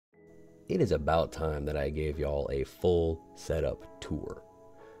it is about time that I gave y'all a full setup tour.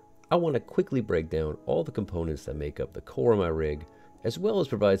 I want to quickly break down all the components that make up the core of my rig, as well as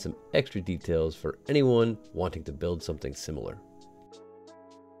provide some extra details for anyone wanting to build something similar.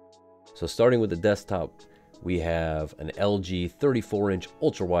 So starting with the desktop, we have an LG 34-inch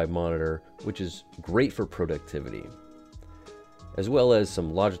ultra-wide monitor, which is great for productivity, as well as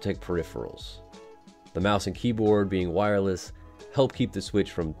some Logitech peripherals. The mouse and keyboard, being wireless, help keep the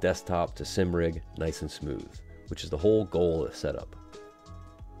switch from desktop to sim rig nice and smooth, which is the whole goal of the setup.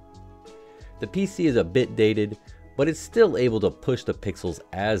 The PC is a bit dated, but it's still able to push the pixels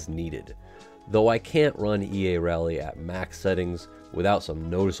as needed, though I can't run EA Rally at max settings without some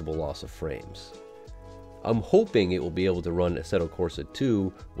noticeable loss of frames. I'm hoping it will be able to run Assetto Corsa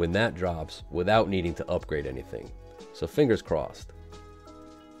 2 when that drops without needing to upgrade anything, so fingers crossed.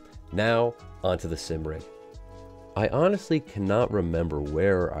 Now, onto the sim rig. I honestly cannot remember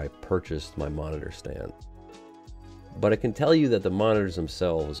where I purchased my monitor stand, but I can tell you that the monitors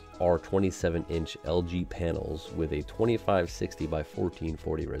themselves are 27-inch LG panels with a 2560 by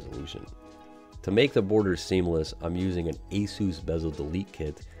 1440 resolution. To make the borders seamless, I'm using an Asus bezel delete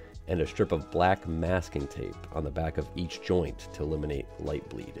kit and a strip of black masking tape on the back of each joint to eliminate light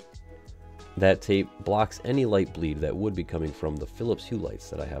bleed. That tape blocks any light bleed that would be coming from the Philips Hue lights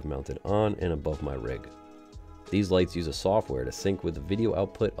that I have mounted on and above my rig. These lights use a software to sync with the video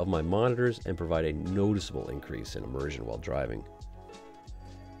output of my monitors and provide a noticeable increase in immersion while driving.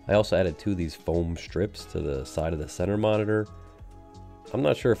 I also added two of these foam strips to the side of the center monitor. I'm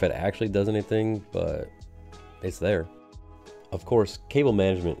not sure if it actually does anything, but it's there. Of course, cable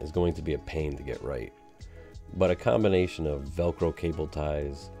management is going to be a pain to get right, but a combination of Velcro cable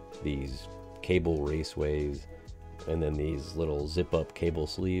ties, these cable raceways, and then these little zip-up cable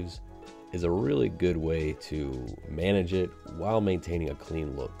sleeves is a really good way to manage it while maintaining a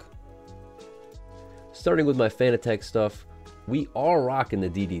clean look. Starting with my Fanatec stuff, we are rocking the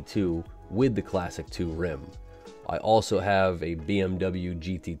DD2 with the Classic 2 rim. I also have a BMW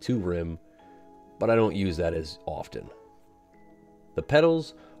GT2 rim, but I don't use that as often. The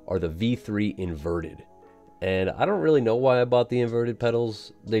pedals are the V3 inverted, and I don't really know why I bought the inverted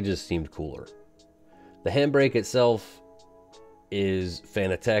pedals, they just seemed cooler. The handbrake itself is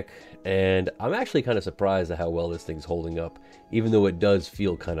Fanatec, and I'm actually kind of surprised at how well this thing's holding up, even though it does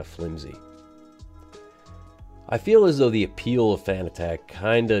feel kind of flimsy. I feel as though the appeal of Fanatec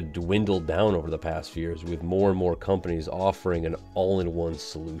kind of dwindled down over the past few years, with more and more companies offering an all-in-one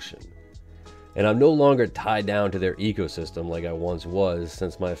solution. And I'm no longer tied down to their ecosystem like I once was,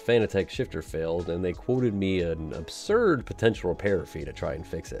 since my Fanatec shifter failed and they quoted me an absurd potential repair fee to try and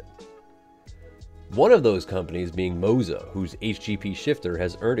fix it. One of those companies being Moza, whose HGP shifter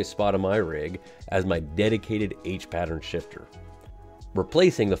has earned a spot on my rig as my dedicated H-pattern shifter,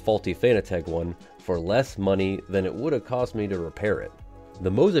 replacing the faulty Fanatec one for less money than it would have cost me to repair it.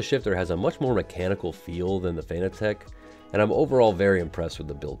 The Moza shifter has a much more mechanical feel than the Fanatec, and I'm overall very impressed with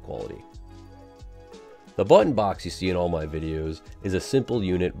the build quality. The button box you see in all my videos is a simple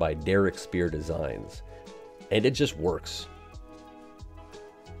unit by Derek Spear Designs, and it just works.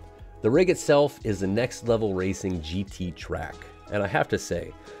 The rig itself is the Next Level Racing GT track, and I have to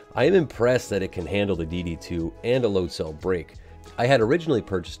say, I am impressed that it can handle the DD2 and a load cell brake. I had originally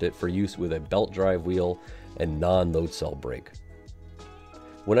purchased it for use with a belt drive wheel and non-load cell brake.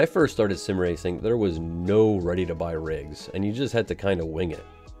 When I first started sim racing, there was no ready to buy rigs, and you just had to kind of wing it.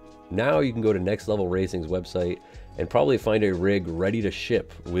 Now you can go to Next Level Racing's website and probably find a rig ready to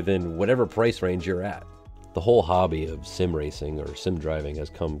ship within whatever price range you're at. The whole hobby of sim racing or sim driving has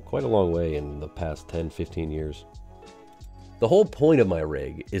come quite a long way in the past 10-15 years. The whole point of my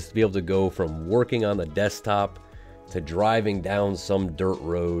rig is to be able to go from working on the desktop to driving down some dirt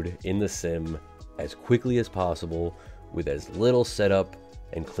road in the sim as quickly as possible with as little setup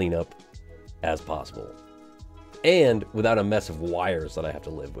and cleanup as possible, and without a mess of wires that I have to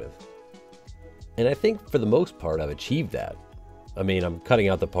live with. And I think for the most part I've achieved that. I mean, I'm cutting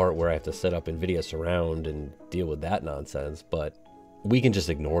out the part where I have to set up NVIDIA Surround and deal with that nonsense, but we can just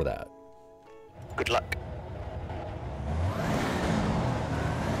ignore that. Good luck.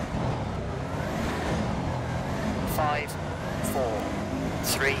 Five, 4,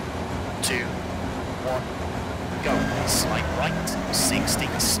 3, 2, 1, go. Slide right, 60,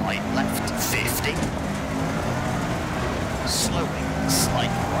 slide left, 50. Slowing, slide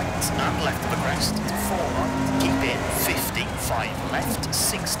right and left of the crest, 4 right, keep in, 50, 5 left,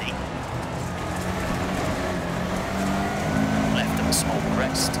 60. Left of a small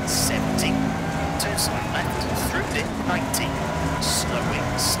crest, 70, turn slight left, through dip, 90, slowing,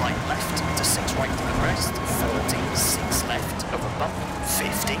 slight left, to 6 right to the crest, 40, 6 left, over bump,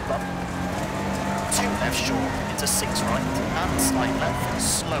 50, bump, 2 left short, into 6 right, and slight left,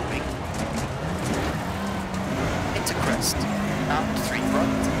 slowing, into crest, and 3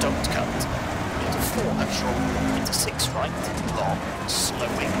 right, don't cut, into 4 left short, into 6 right, long,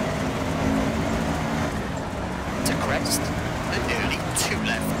 slowing, to crest, and early 2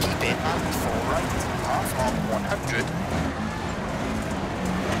 left, keep in, and 4 right, half long 100,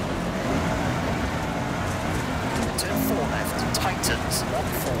 turn 4 left, tightens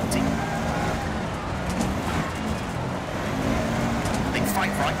 140, then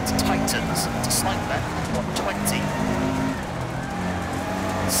 5 right, tightens to slight left 120,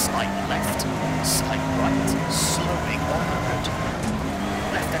 slight left, slight right, slowing 100,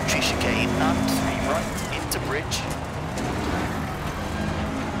 left entry chicane and 3 right into bridge.